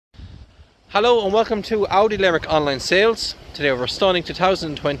Hello and welcome to Audi Limerick online sales. Today we're stunning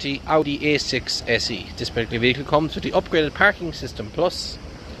 2020 Audi A6 SE. This particular vehicle comes with the upgraded parking system plus,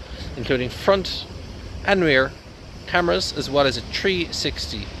 including front and rear cameras as well as a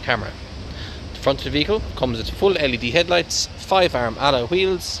 360 camera. The front of the vehicle comes with full LED headlights, 5-arm alloy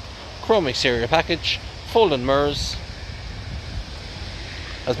wheels, chrome exterior package, folding mirrors.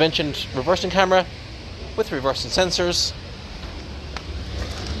 As mentioned, reversing camera with reversing sensors.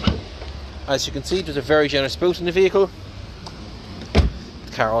 As you can see, there's a very generous boot in the vehicle.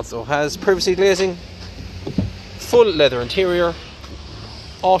 The car also has privacy glazing, full leather interior,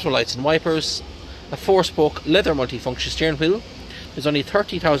 auto lights and wipers, a 4-spoke leather multifunction steering wheel. There's only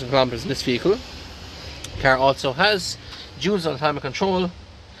 30,000 kilometers in this vehicle. The car also has dual zone climate control,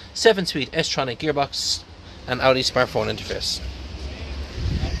 7-speed S-TRONIC gearbox and Audi smartphone interface.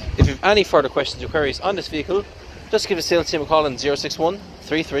 If you have any further questions or queries on this vehicle, just give the sales team a call on 061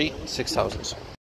 33 6000.